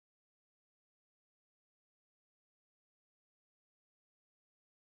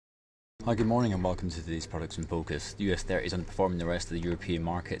Hi, good morning and welcome to today's Products in Focus. The US 30 is underperforming the rest of the European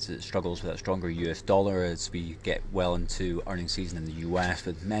markets. It struggles with a stronger US dollar as we get well into earnings season in the US,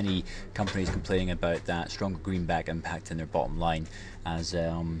 with many companies complaining about that stronger greenback impacting their bottom line as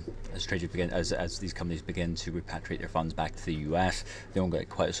these companies begin to repatriate their funds back to the US. They don't get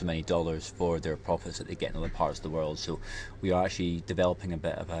quite so many dollars for their profits that they get in other parts of the world. So we are actually developing a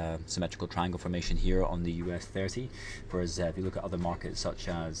bit of a symmetrical triangle formation here on the US 30. Whereas if you look at other markets such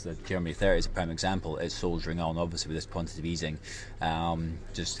as the Germany 30 is a prime example, it's soldiering on. Obviously with this quantitative easing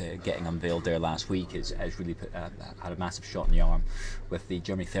getting unveiled there last week, it's really had a massive shot in the arm, with the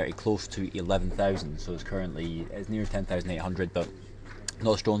Germany 30 close to 11,000. So it's near 10,800, but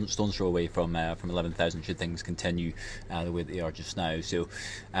not a stone's throw away from 11,000 should things continue the way that they are just now. So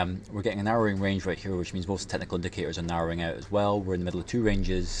we're getting a narrowing range right here, which means most technical indicators are narrowing out as well. We're in the middle of two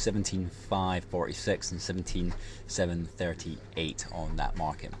ranges, 17,546 and 17,738 on that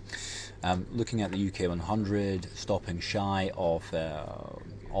market. Looking at the UK 100, stopping shy of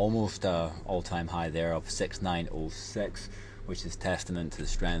almost all-time high there of 6,906. Which is testament to the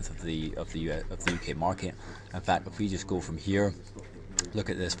strength of the UK market. In fact, if we just go from here, look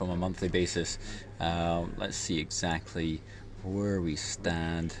at this from a monthly basis, let's see exactly where we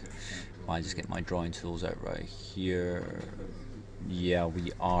stand. I just get my drawing tools out right here. Yeah,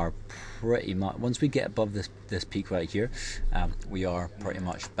 we are pretty much, once we get above this peak right here, we are pretty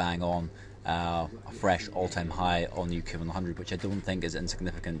much bang on a fresh all-time high on the UK 100, which I don't think is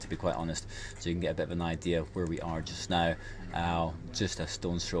insignificant, to be quite honest. So you can get a bit of an idea of where we are just now, just a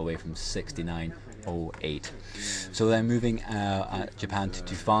stone's throw away from 69.08. So then moving at Japan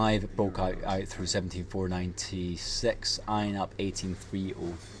 225, broke out through 17,496, eyeing up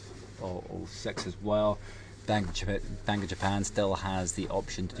 18,306 as well. Bank of Japan still has the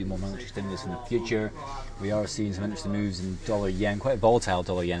option to do more monetary stimulus in the future. We are seeing some interesting moves in dollar yen, quite a volatile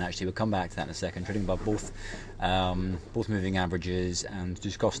dollar yen actually. We'll come back to that in a second. Trading above both moving averages and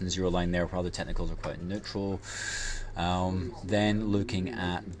just crossing the zero line there, where other technicals are quite neutral. Then looking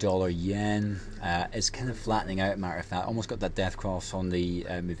at dollar yen, it's kind of flattening out, matter of fact. Almost got that death cross on the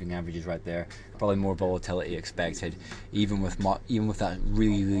moving averages right there. Probably more volatility expected, even with that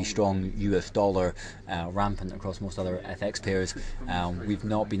really strong US dollar rampant across most other FX pairs. We've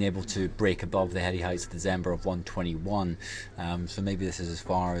not been able to break above the heady heights of December of 121. So maybe this is as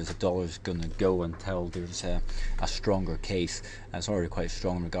far as the dollar's going to go until there's a stronger case. It's already quite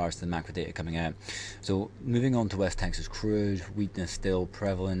strong in regards to the macro data coming out. So moving on to West Texas crude, weakness still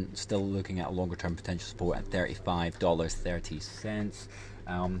prevalent, still looking at a longer term potential support at $35.30.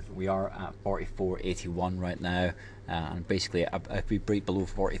 We are at 44.81 right now, and basically if we break below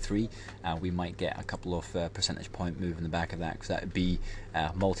 43, we might get a couple of percentage point move in the back of that, because that would be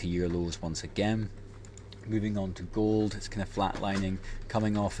multi-year lows once again. Moving on to gold, it's kind of flatlining,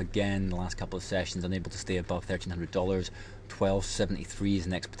 coming off again the last couple of sessions, unable to stay above $1,300. 1273 is the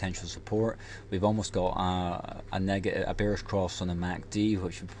next potential support. We've almost got a bearish cross on the MACD,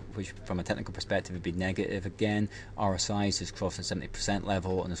 which from a technical perspective would be negative again. RSI is just crossing 70%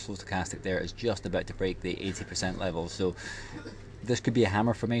 level, and the slow stochastic there is just about to break the 80% level. So this could be a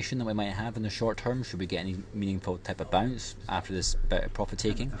hammer formation that we might have in the short term, should we get any meaningful type of bounce after this bit of profit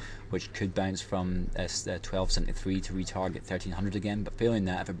taking, which could bounce from this 1273 to retarget 1300 again. But failing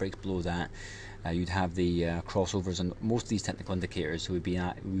that, if it breaks below that, you'd have the crossovers on most of these technical indicators, so we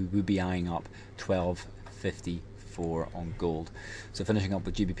would be eyeing up 1254 on gold. So finishing up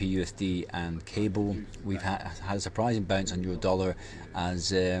with GBP USD and cable, we've had a surprising bounce on euro dollar as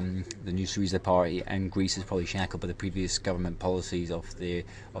the new Syriza party in Greece is probably shackled by the previous government policies of the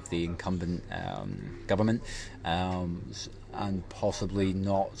incumbent government, and possibly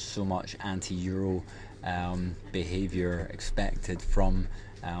not so much anti-euro behaviour expected from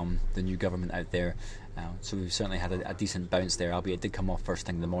the new government out there. So we've certainly had a decent bounce there, albeit it did come off first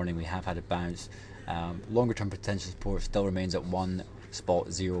thing in the morning. We have had a bounce. Longer term potential support still remains at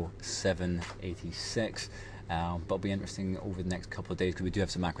 1.0786. But it'll be interesting over the next couple of days, because we do have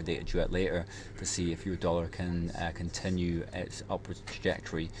some macro data due out later, to see if euro dollar can continue its upward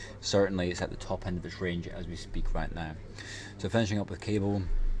trajectory. Certainly it's at the top end of its range as we speak right now. So finishing up with cable,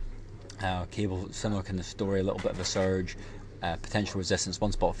 similar kind of story, a little bit of a surge. Potential resistance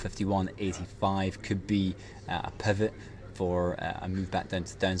 1.5185 could be a pivot for a move back down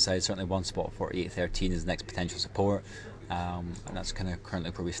to the downside. Certainly one spot 48.13 is the next potential support, and that's kind of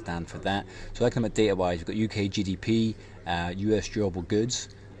currently where we stand for that. So looking at data wise, we've got UK GDP, US durable goods,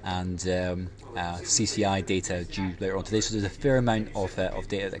 and CCI data due later on today. So there's a fair amount of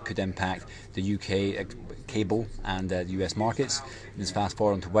data that could impact the UK cable and the US markets. Let's fast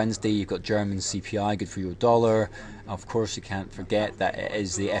forward on to Wednesday. You've got German CPI, good for your dollar. Of course, you can't forget that it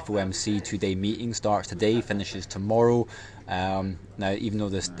is the FOMC two-day meeting, starts today, finishes tomorrow. Now, even though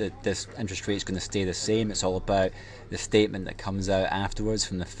this interest rate is going to stay the same, it's all about the statement that comes out afterwards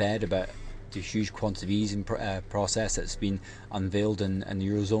from the Fed about the huge quantitative easing process that's been unveiled in the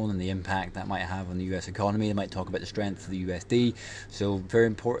Eurozone and the impact that might have on the US economy. They might talk about the strength of the USD. So very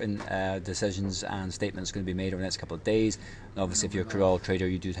important decisions and statements going to be made over the next couple of days. And obviously, if you're a crude oil trader,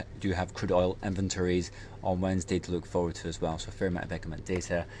 you do have crude oil inventories on Wednesday to look forward to as well. So a fair amount of economic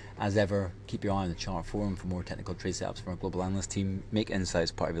data. As ever, keep your eye on the chart forum for more technical trade setups from our global analyst team. Make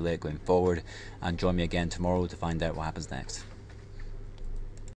insights part of your leg going forward, and join me again tomorrow to find out what happens next.